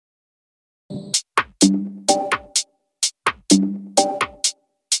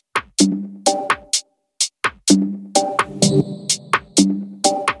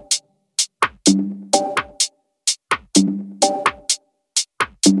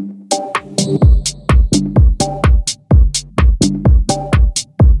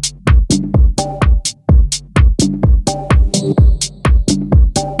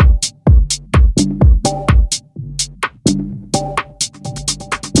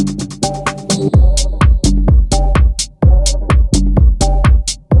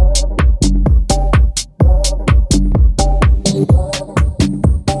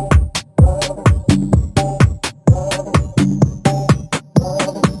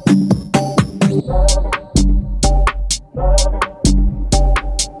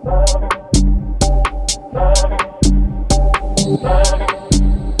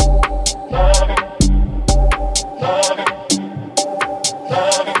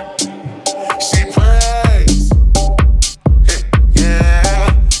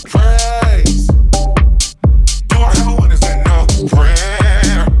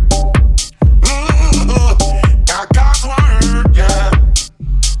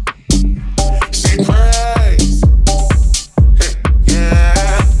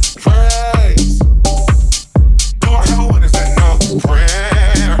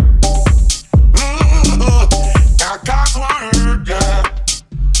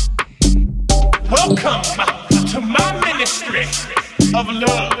Welcome to my ministry of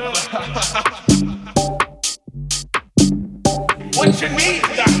love. What you need,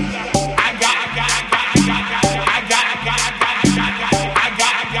 I got.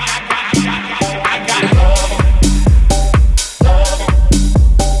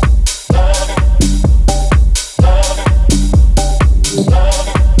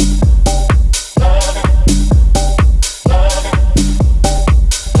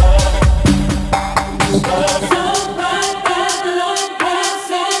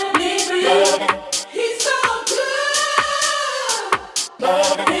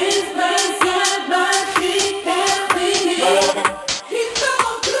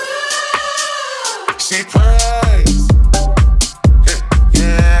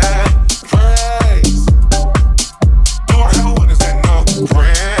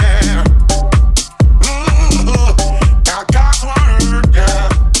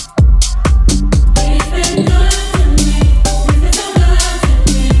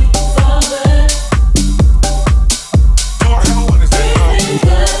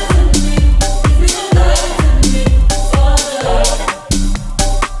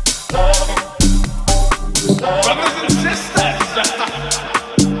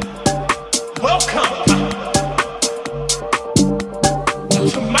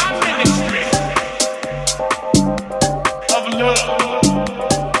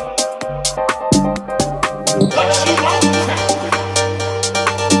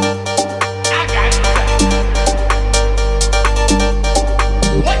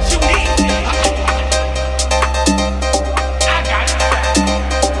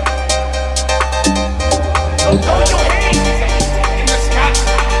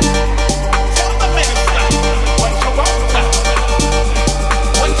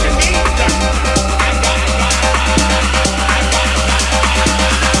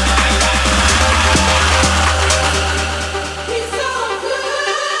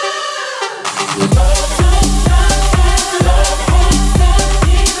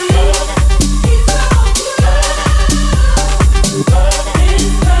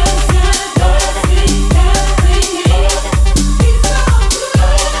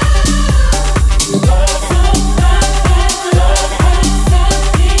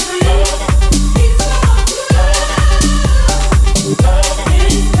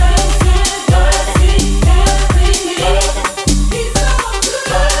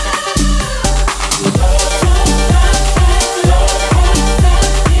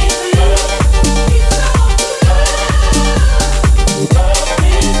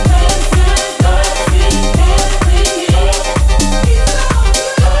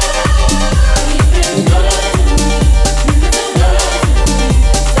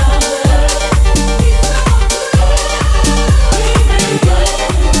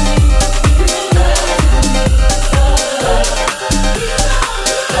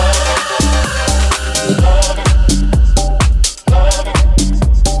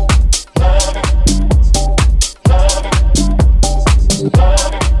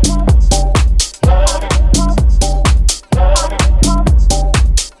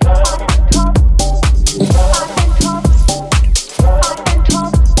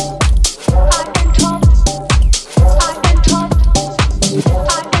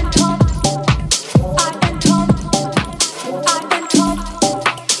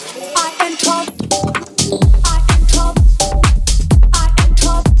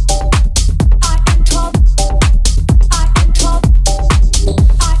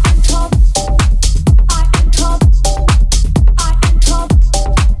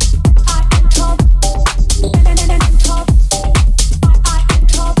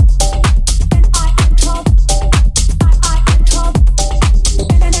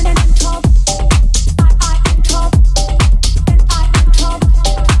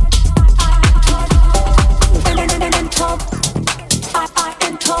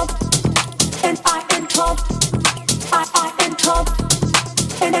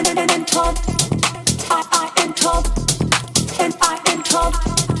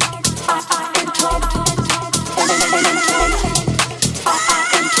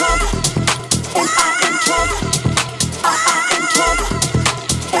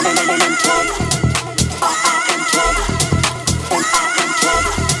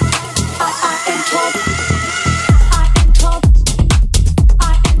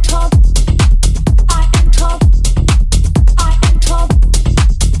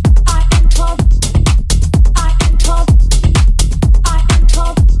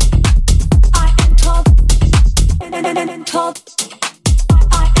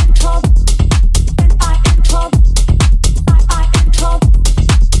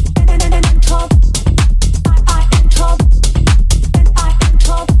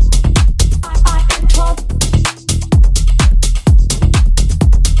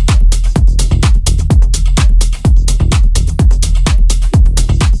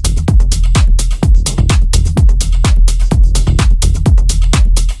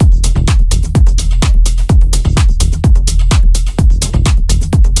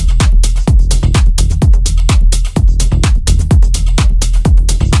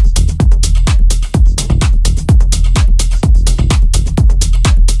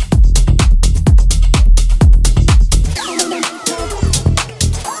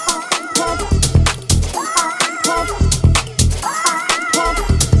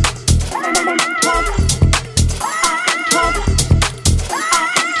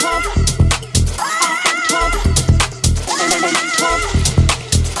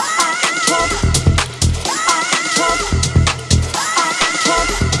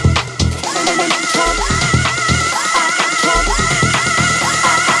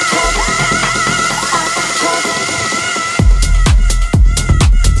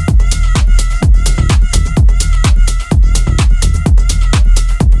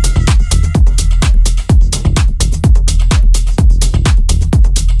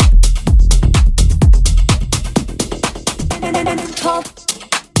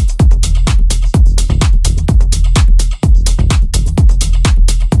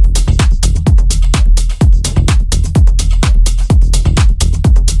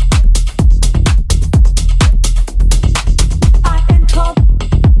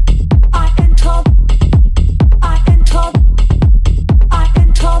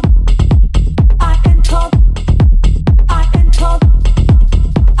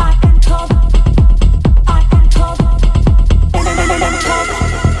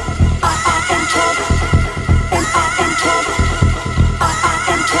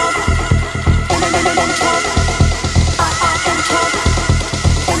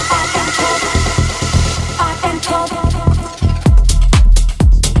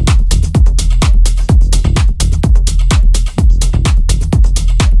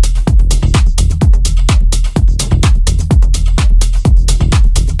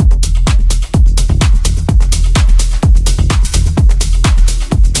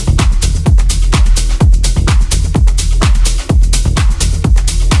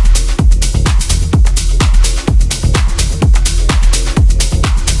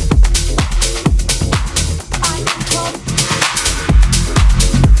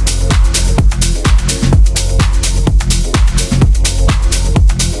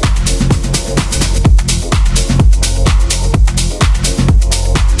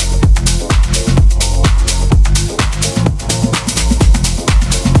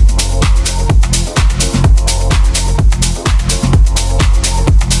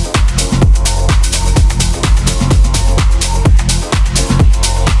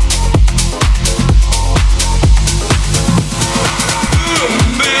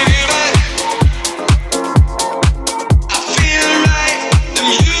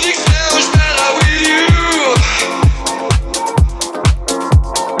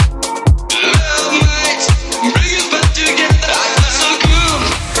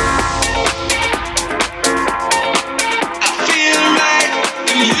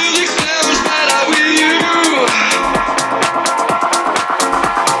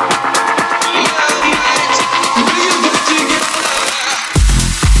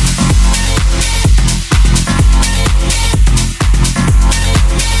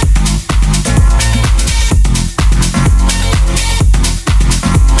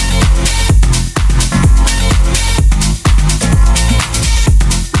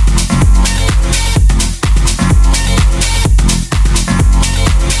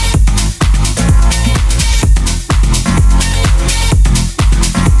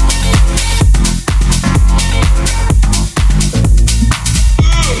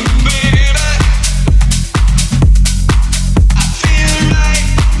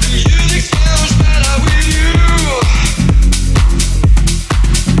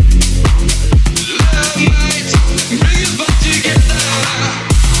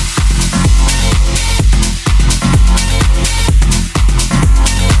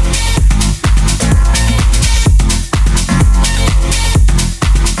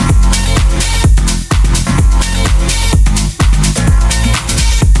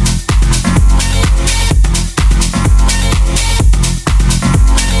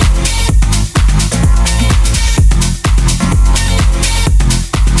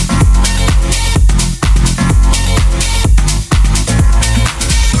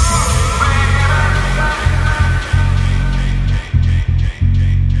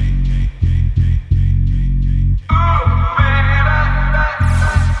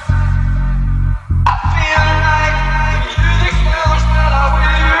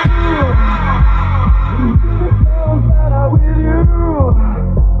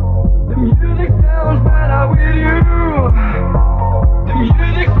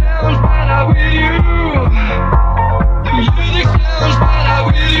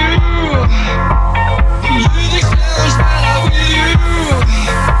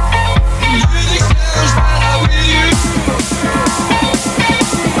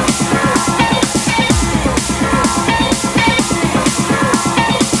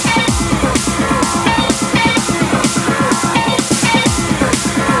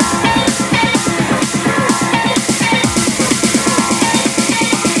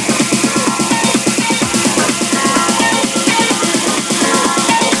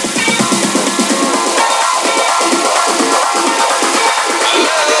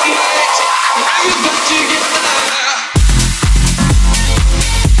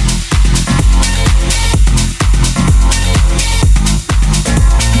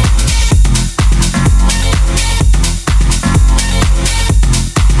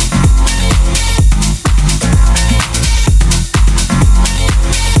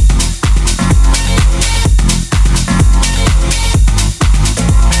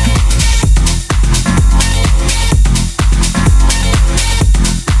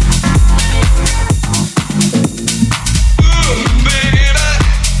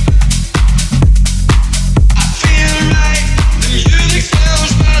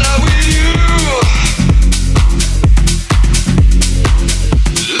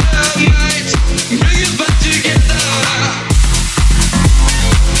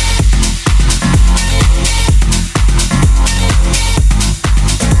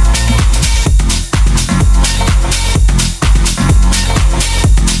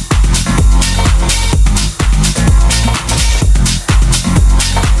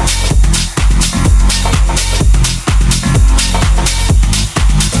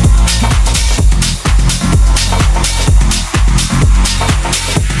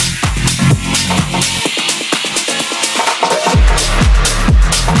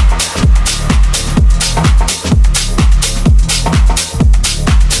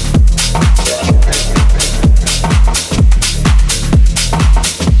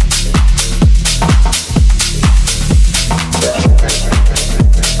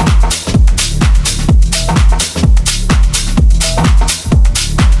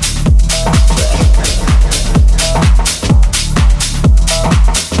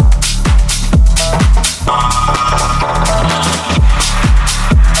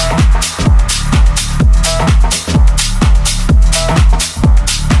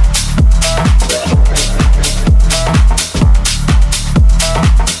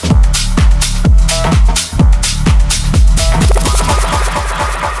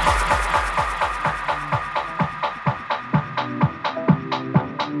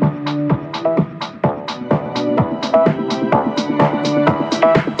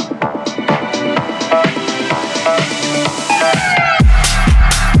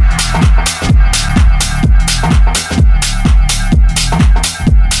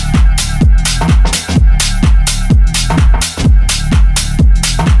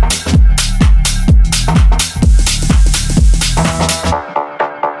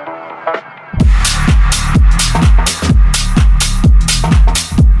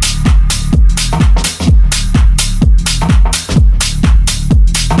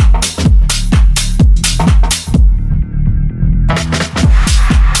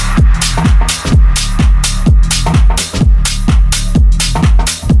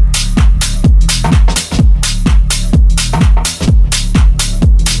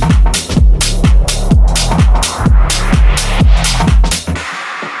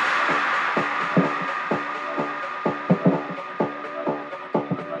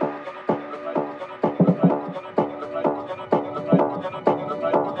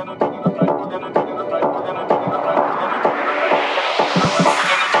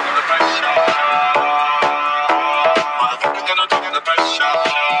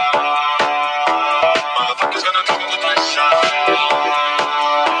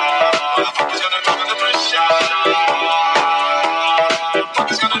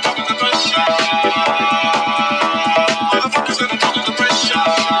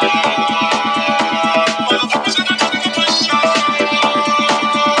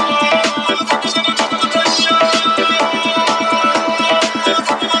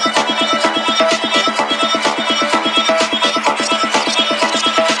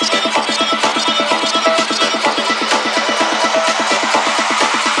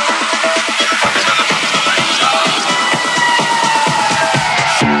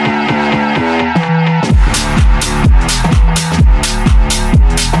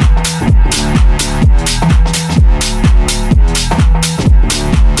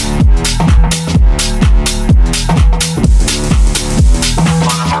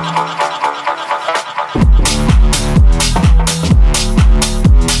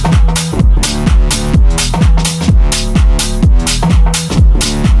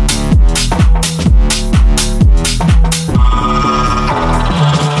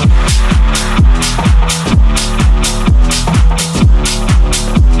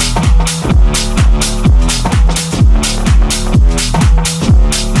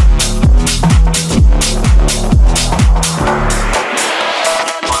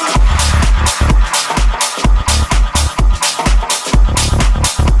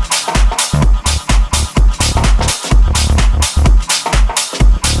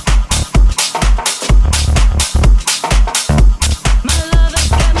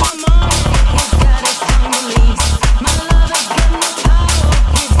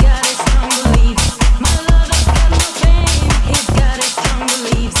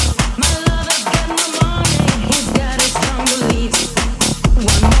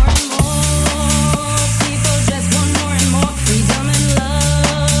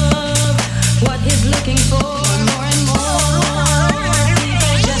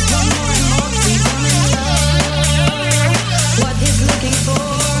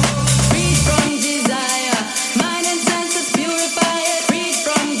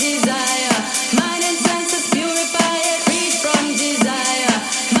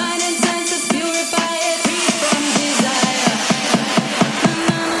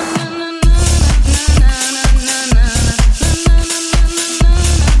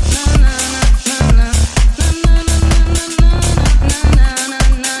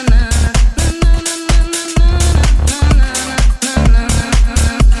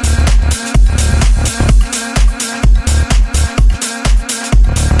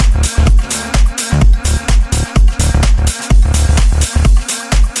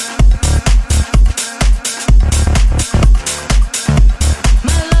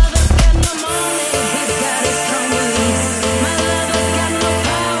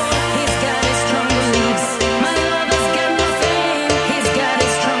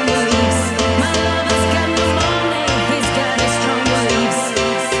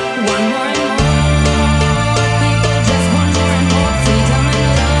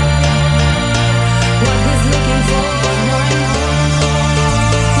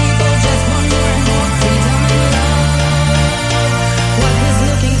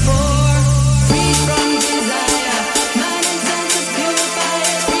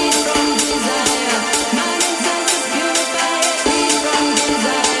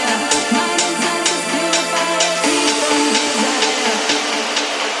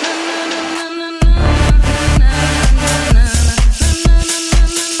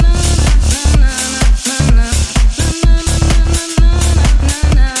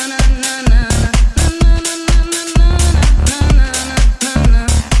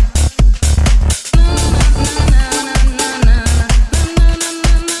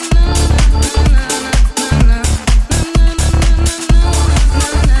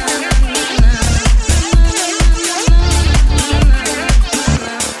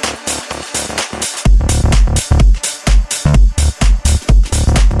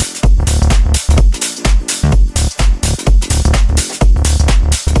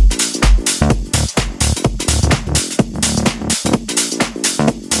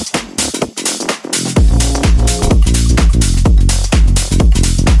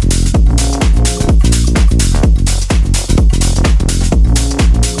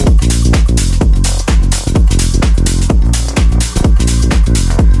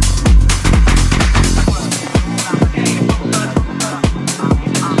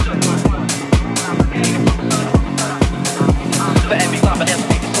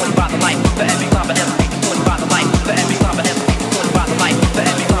 distorted by the light. For every climb I hesitate, distorted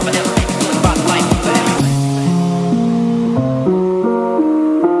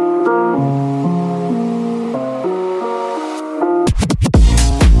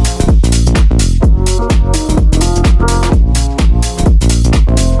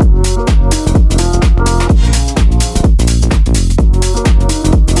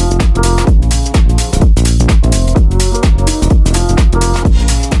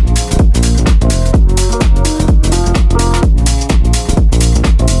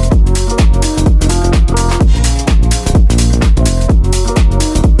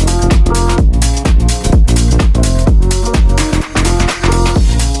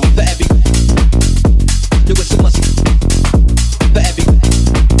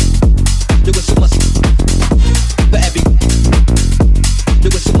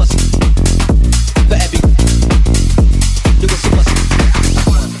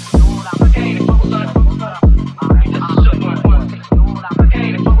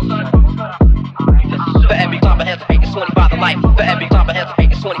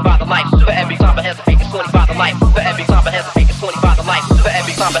by the light. For every climb I hesitate, distorted by the light. For every climb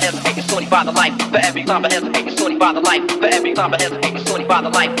I hesitate, distorted by the light. For every climb I hesitate, distorted by the light. For every climb I hesitate, distorted by the light. For every climb I hesitate, distorted by the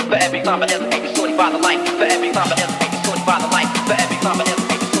light. For every climb I hesitate, distorted by the light. For every climb I hesitate, distorted by the light. For every climb I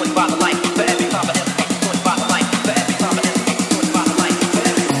hesitate, distorted by the light. For every climb I hesitate, distorted by the light. For every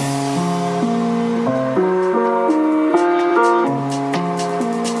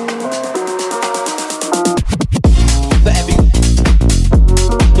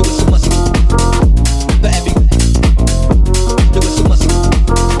do it so much. For every do it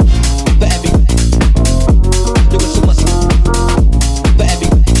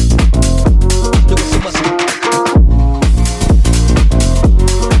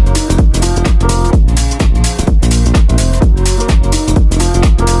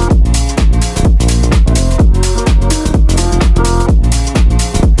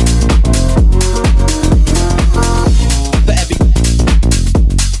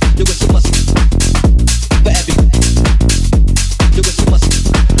so much.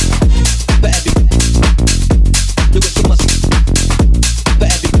 For every do it so much. For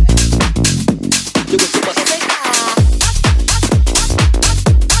every do it so much.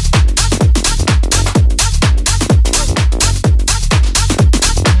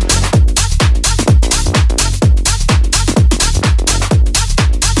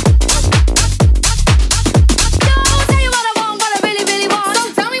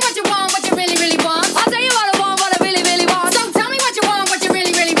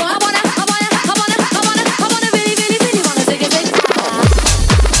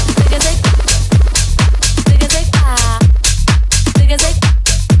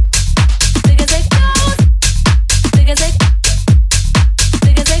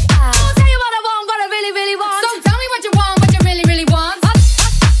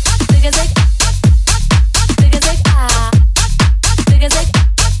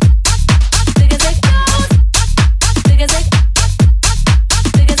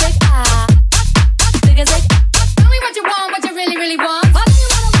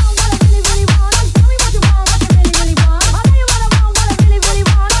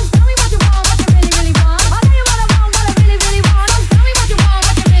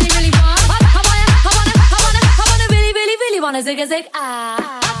 Zig zig ah.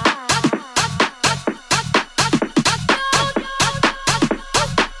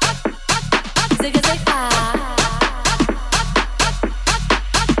 Zig zig ah.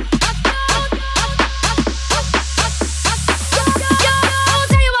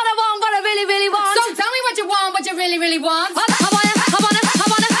 Really want. I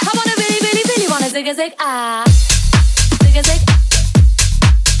wanna really wanna zig a zig ah, zig a zig,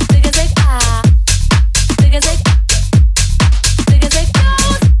 zig a zig ah, zig a zig, zig a zig,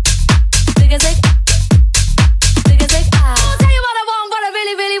 zig a zig, zig a zig ah. Tell you what I want, what I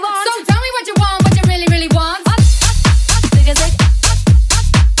really want. So tell me what you want, what you really want. Zig a zig,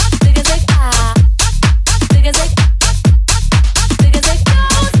 zig a zig ah, zig a zig, zig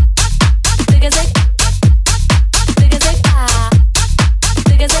a zig,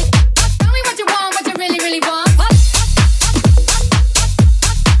 zig a zig. Tell me what you want, what you really want.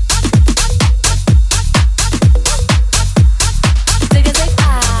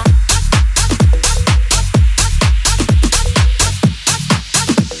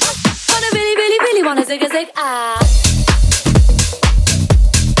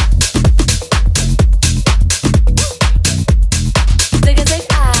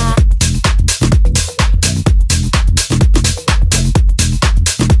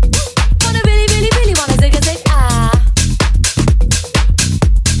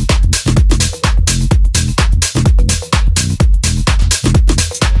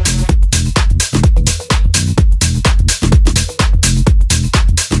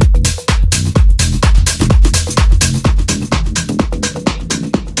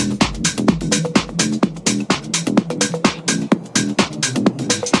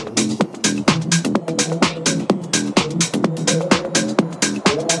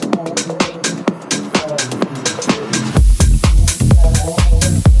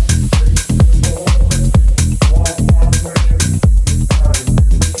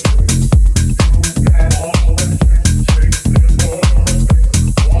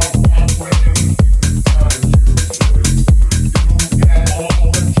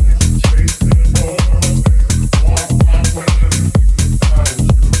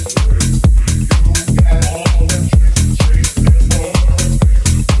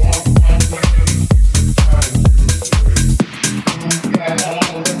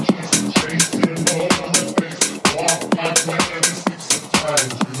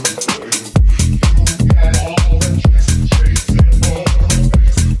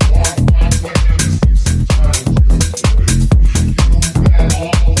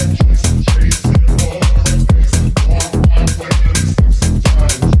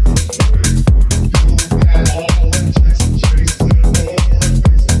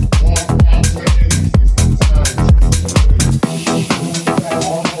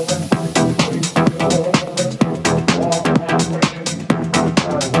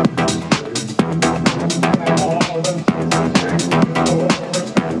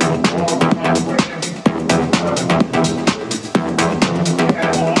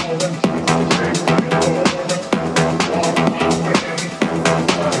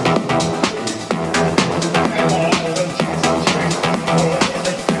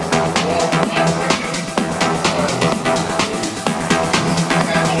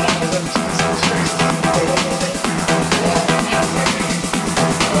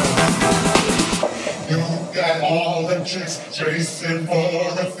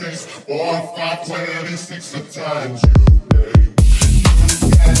 26 times you, babe.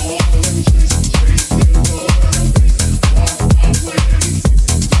 Got all them chasing, chasing, walk my way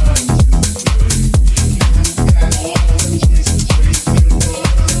 26 times you, babe. Got all them chasing, chasing,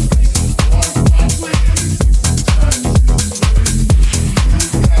 walk my way 26 times you, babe.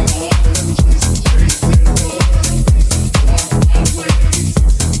 Got all them chasing, chasing, walk my way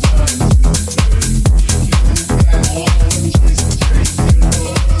 26 times you, babe. Got all them chasing, chasing, walk my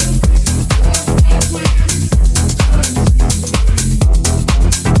way 26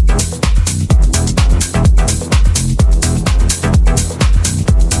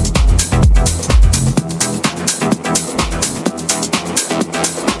 times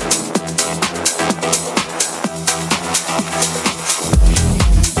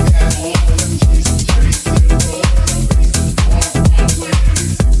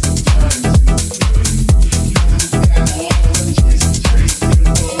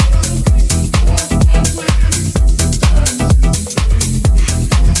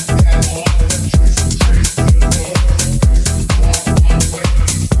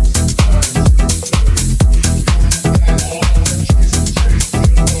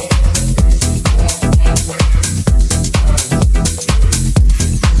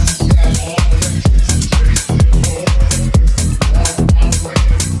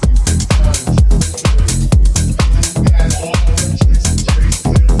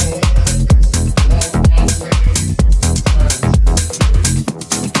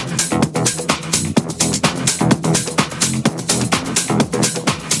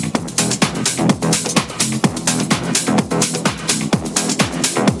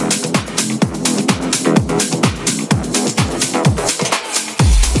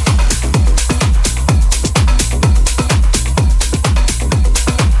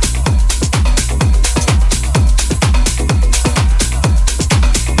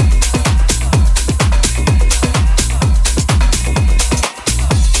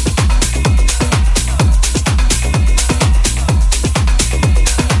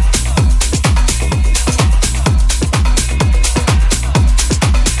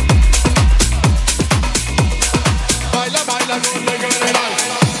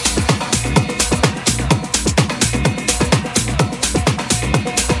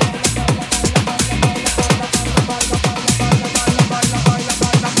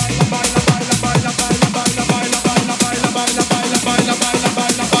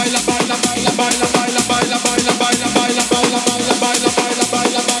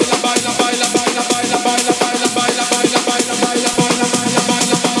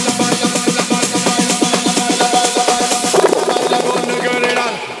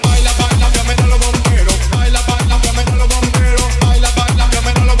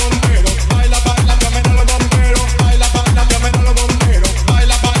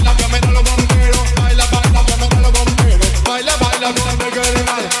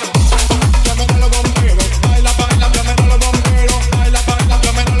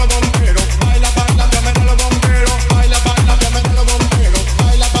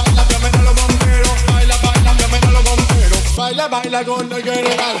baila con el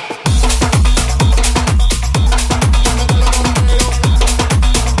general.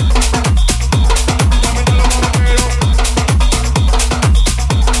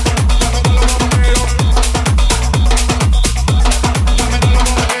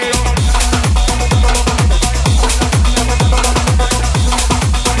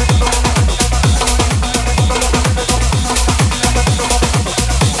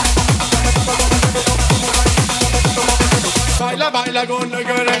 Baila con el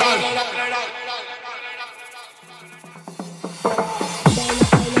general.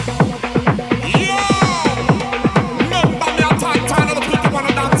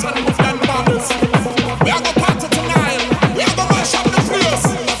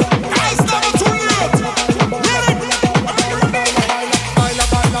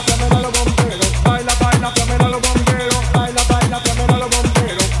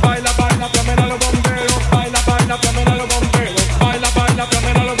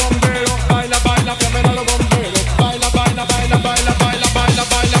 Baila,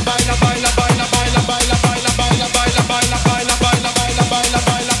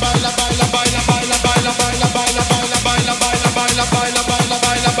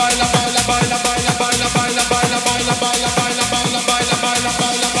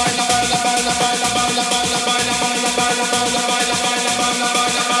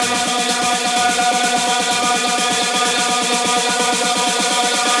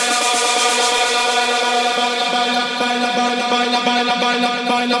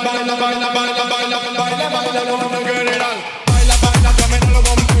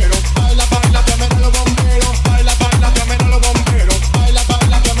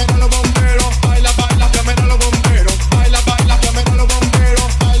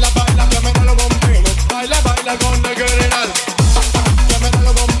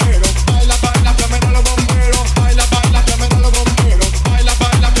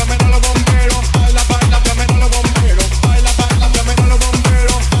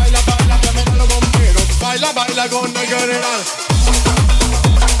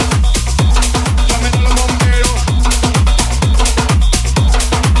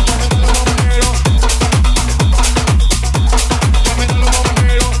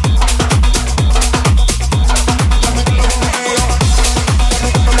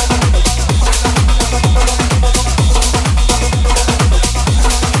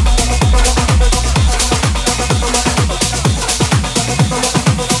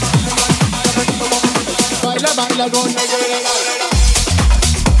 baila con negrera.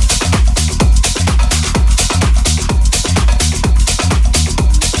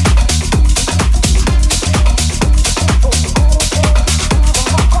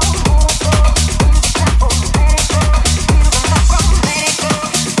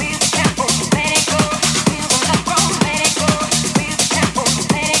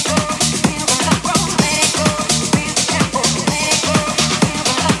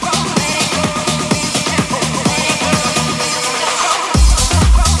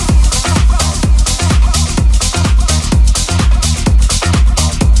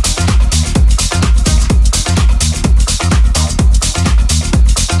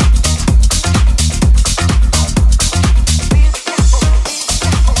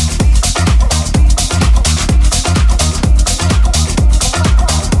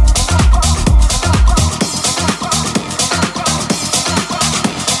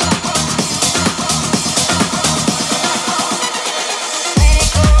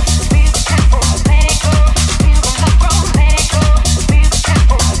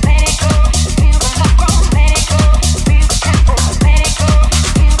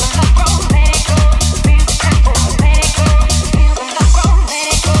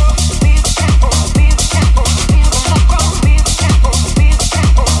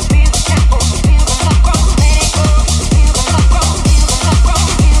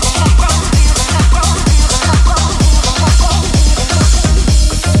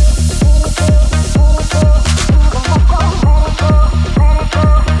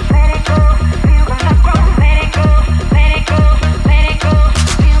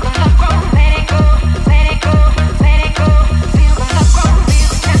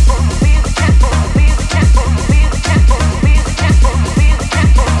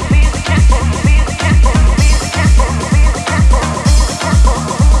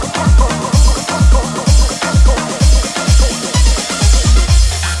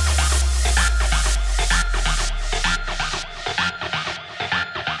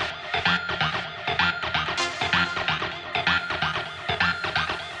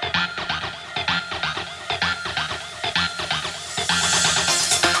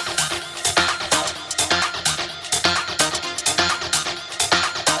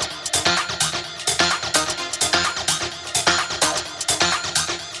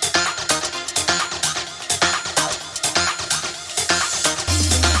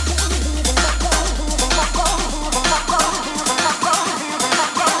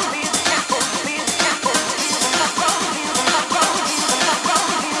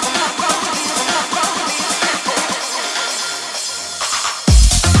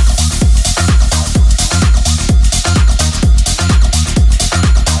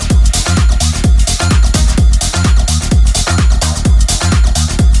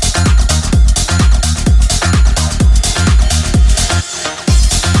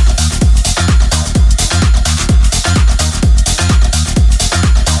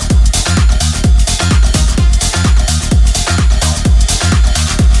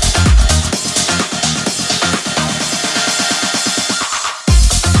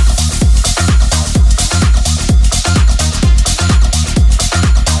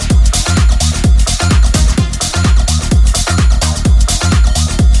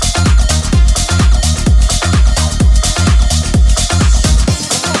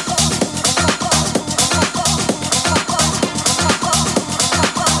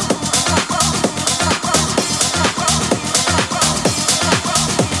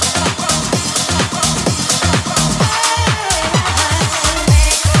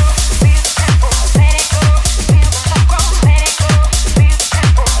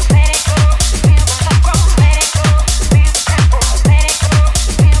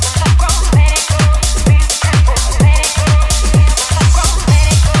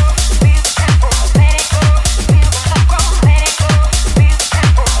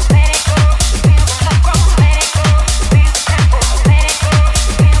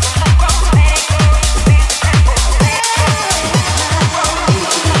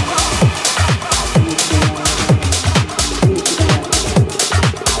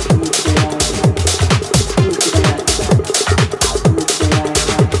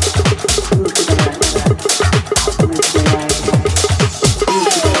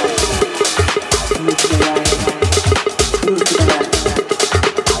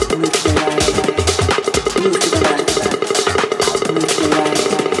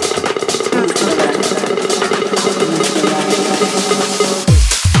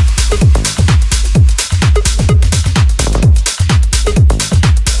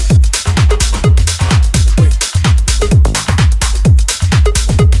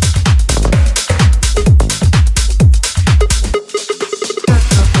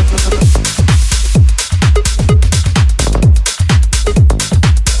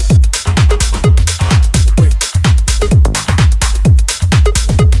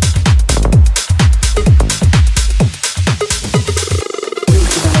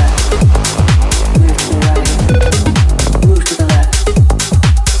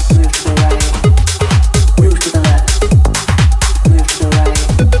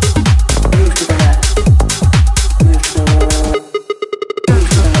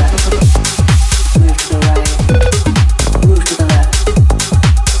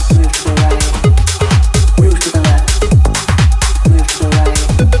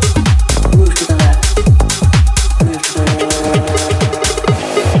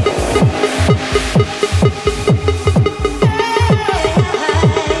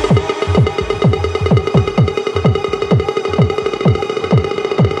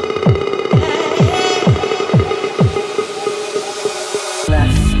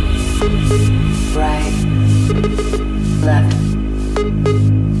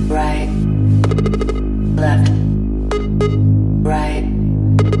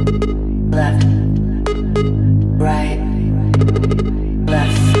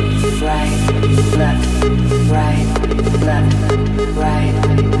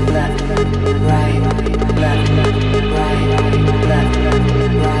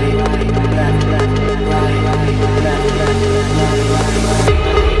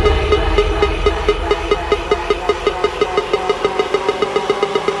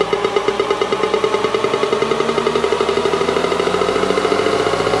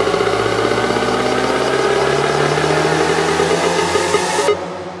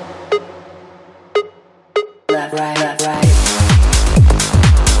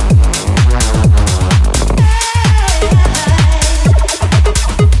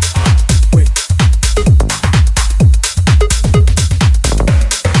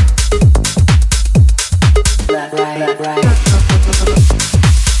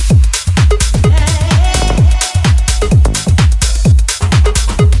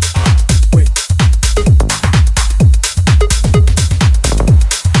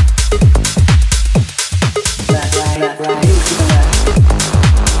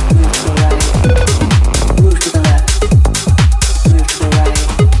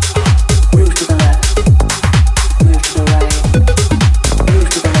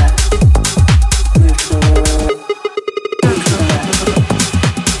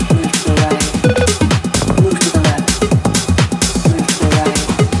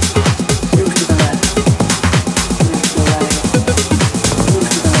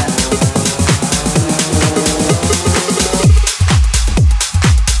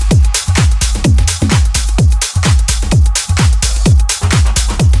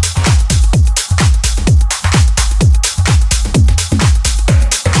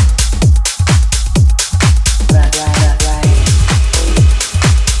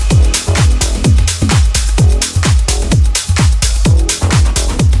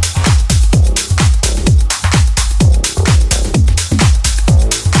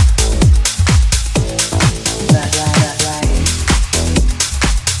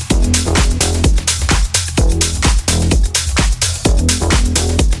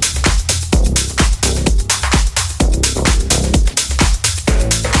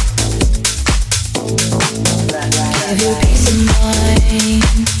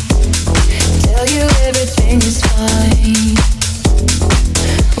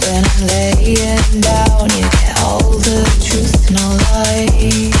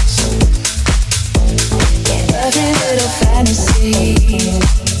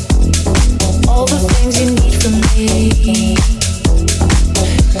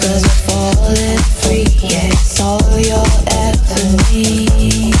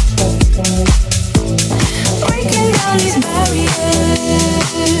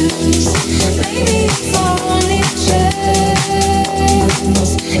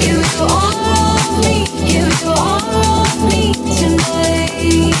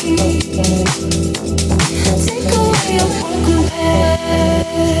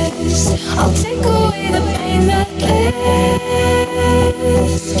 I'll take away the pain that lasts.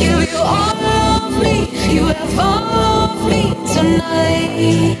 Give you all of me, you have all of me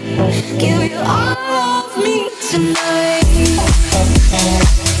tonight. Give you all of me tonight.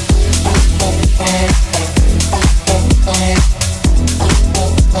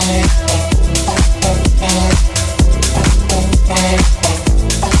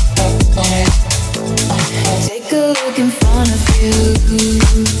 Take a look in front of you,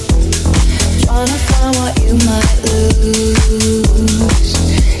 trying to find what you might lose.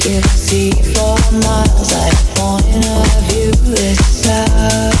 You can see for miles at a point of view this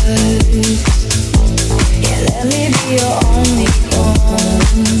side. Yeah, let me be your only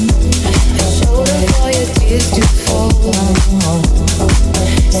one, a shoulder for your tears to fall.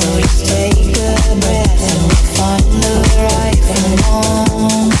 So just take a breath and we'll find the right from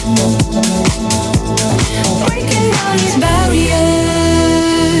wrong. Breaking down these barriers,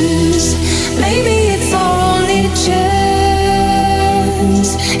 maybe it's our only chance.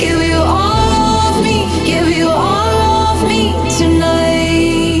 Give you all of me, give you all of me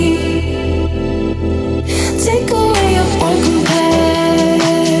tonight. Take away your broken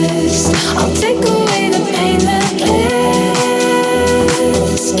past, I'll take away the pain that lasts.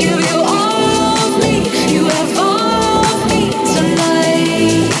 Give you all of me, you have all of me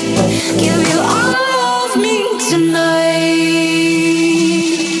tonight. Give you all of me tonight.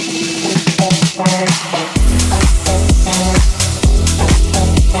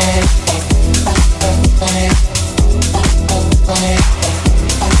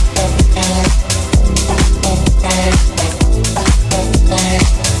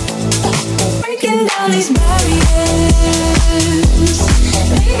 Breaking down these barriers,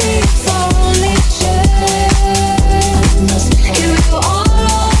 maybe it's our only chance. Give you all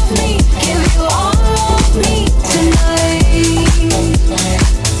of me, give you all of me tonight.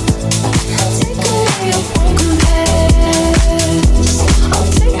 Take away your broken past, I'll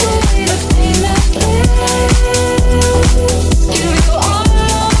take away the pain that lasts. Give you all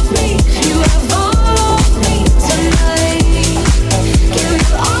of me, you have all of me tonight. Give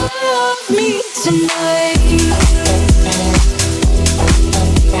you all of me tonight.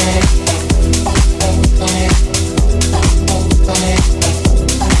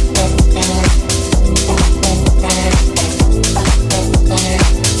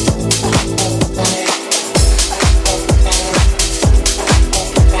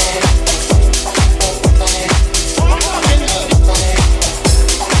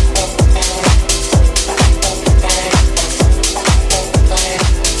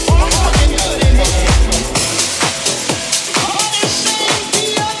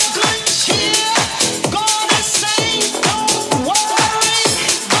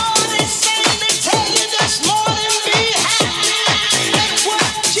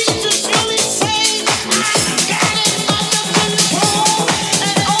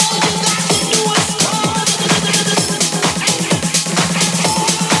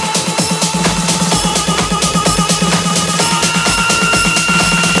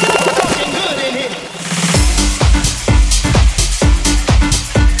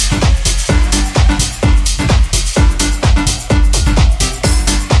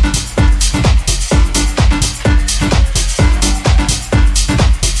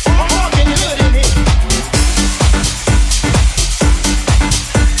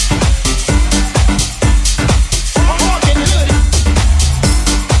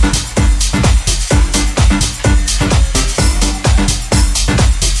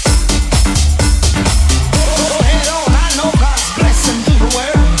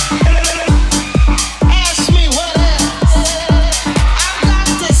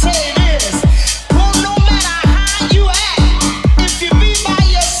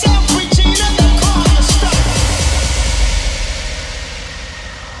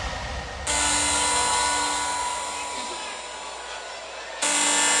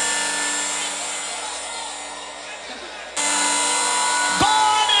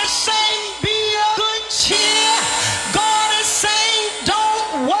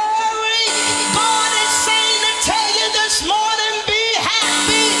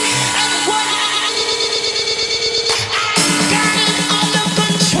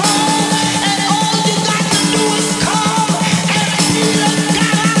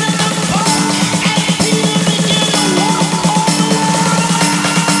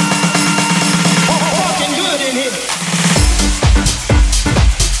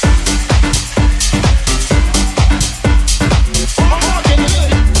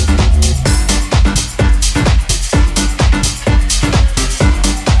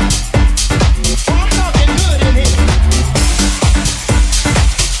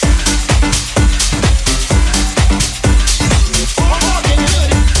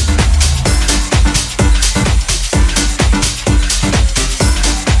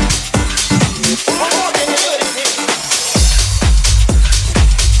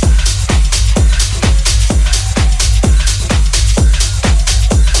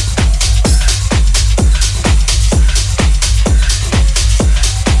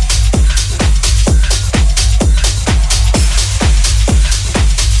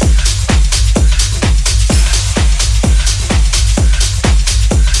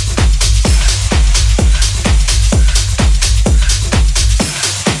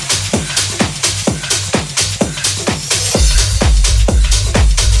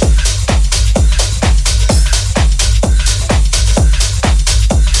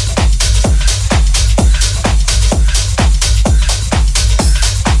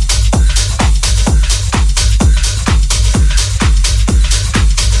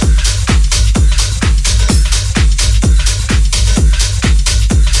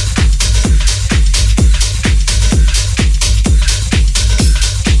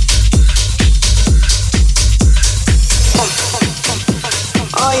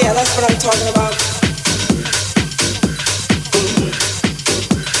 Yeah, that's what I'm talking about.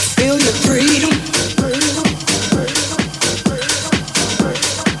 Feel your freedom.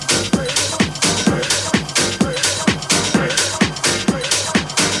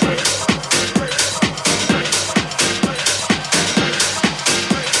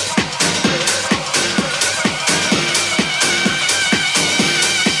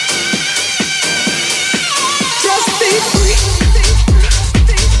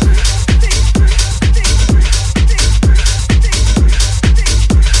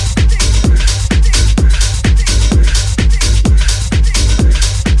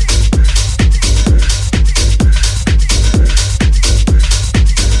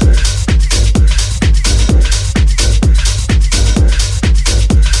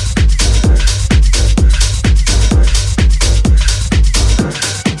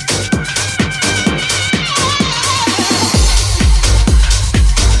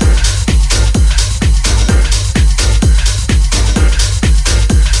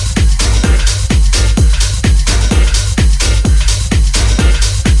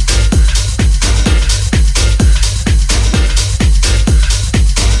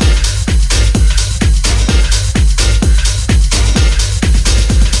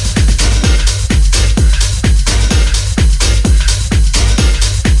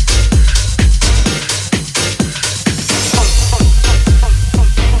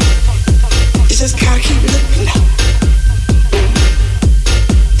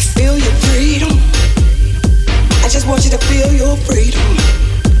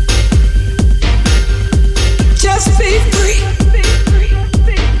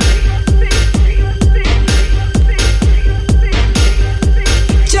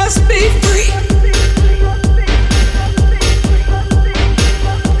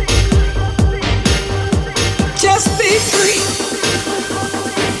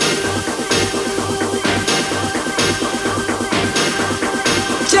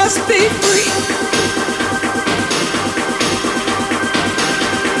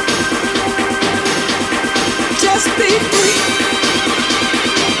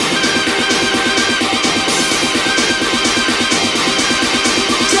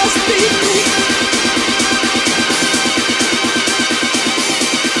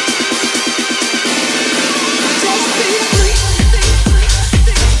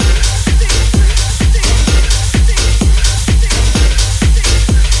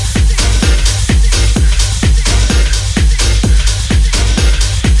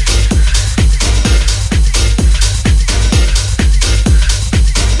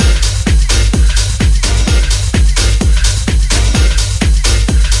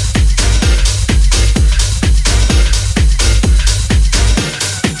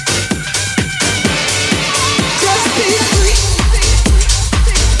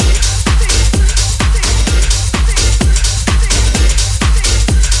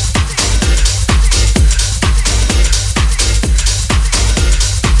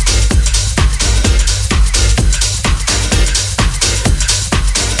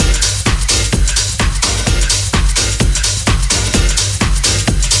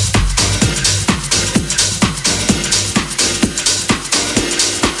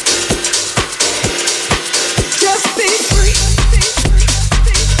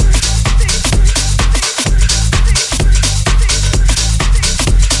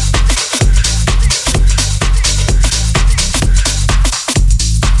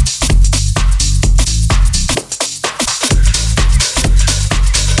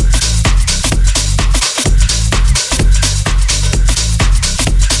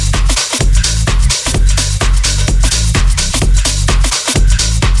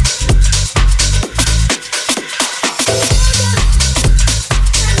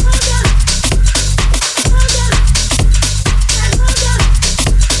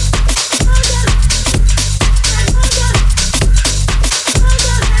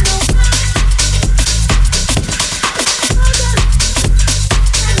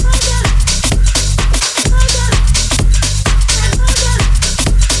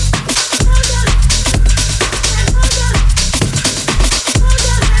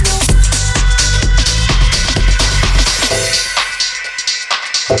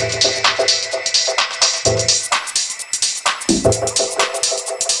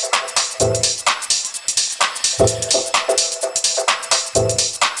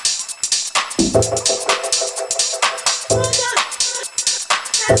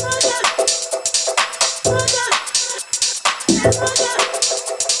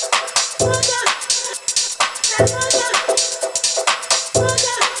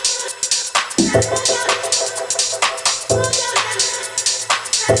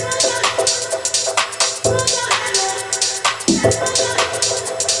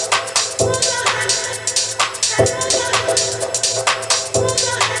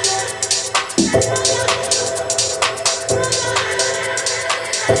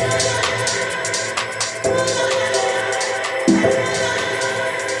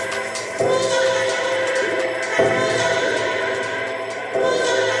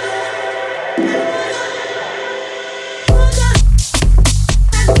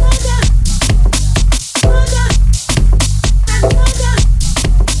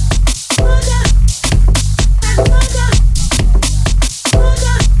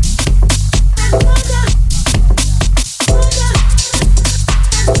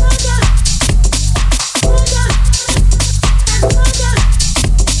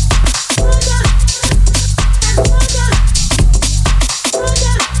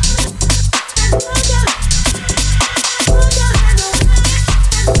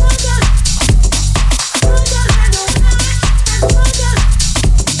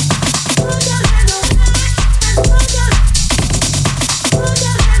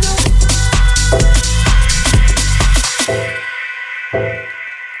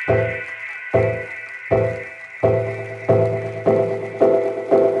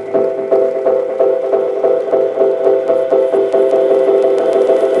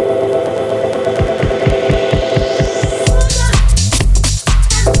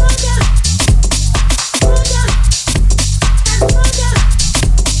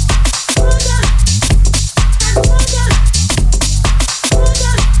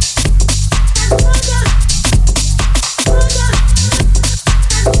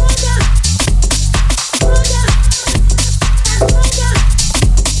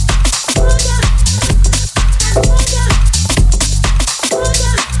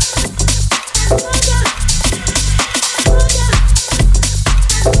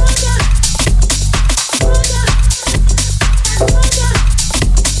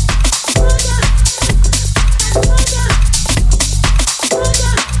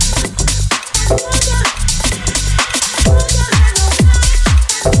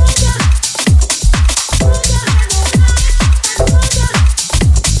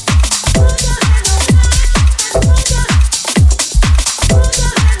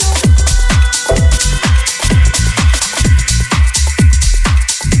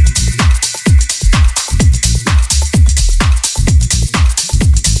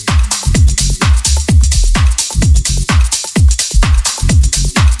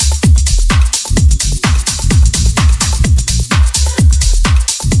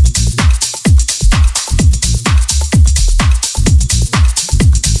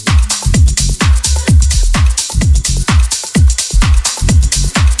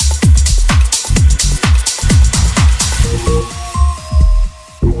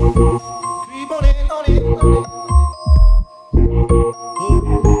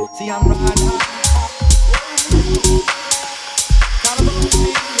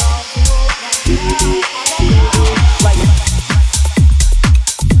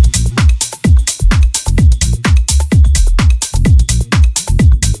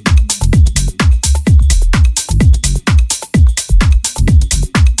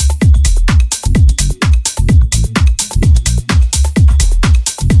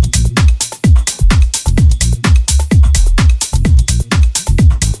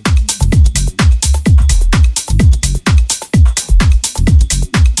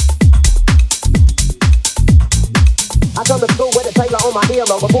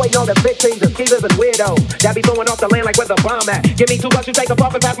 Before you know the victims, the skeezers and weirdos that be throwing off the land like where the bomb at. Give me 2 bucks, you take a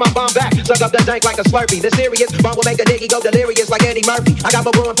puff and pass my bomb back. Suck up the dank like a Slurpee. The serious bomb will make a nigga go delirious like Eddie Murphy. I got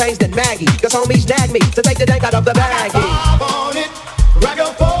more growing pains than Maggie, cause homies snag me to take the dank out of the bag. I got 5 on it, grab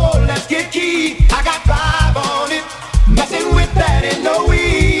your phone, let's get key. I got 5 on it, messing with that ain't no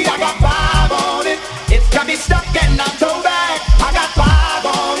weed. I got 5 on it, it's got me stuck and I'm toe back. I got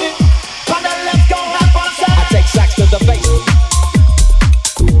 5 on it, Panda, let's go have fun. I take sacks to the face.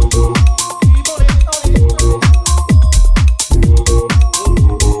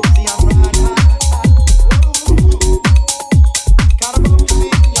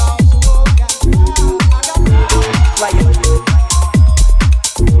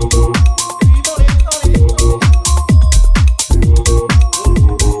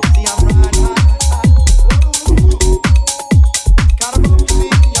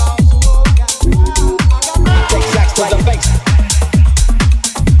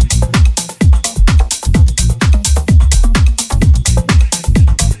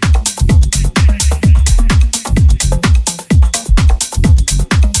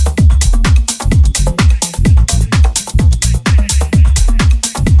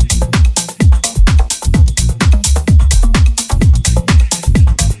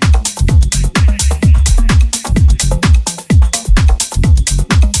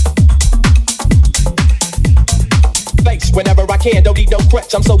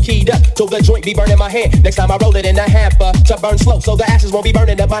 clutch, I'm so keyed up till the joint be burning my hand. Next time I roll it in a hamper to burn slow, so the ashes won't be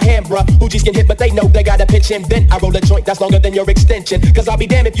burning up my hand, bruh. Hoogies get hit, but they know they gotta pitch in. Then I roll a joint that's longer than your extension. Cause I'll be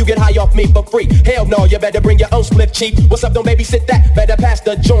damned if you get high off me for free. Hell no, you better bring your own split cheap. What's up, don't babysit that? Better pass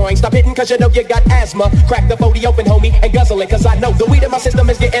the joint. Stop hitting cause you know you got asthma. Crack the 40 open, homie, and guzzle it. Cause I know the weed in my system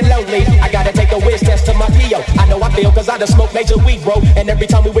is getting lonely. I gotta take a whiz test to my P.O. I know I feel cause I done smoked major weed, bro. And every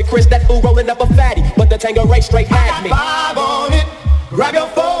time we with Chris, that fool rolling up a fatty. But the Tango Ray straight had me. I got 5 on it. Grab your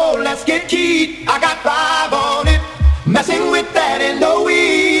phone, let's get keyed. I got 5 on it. Messing with that ain't no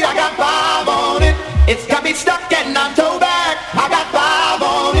weed. I got 5 on it. It's got me stuck and I'm toe back. I got 5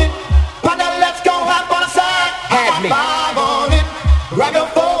 on it. Partner, let's go hop on a side. I got 5 on it. Grab your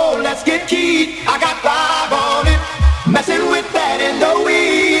phone, let's get keyed. I got 5 on it. Messing with that ain't no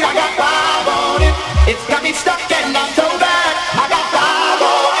weed. I got 5 on it. It's got me stuck and I'm toe back. I got 5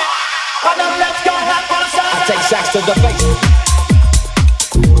 on it. Partner, let's go hop on a side. I take shots to the face.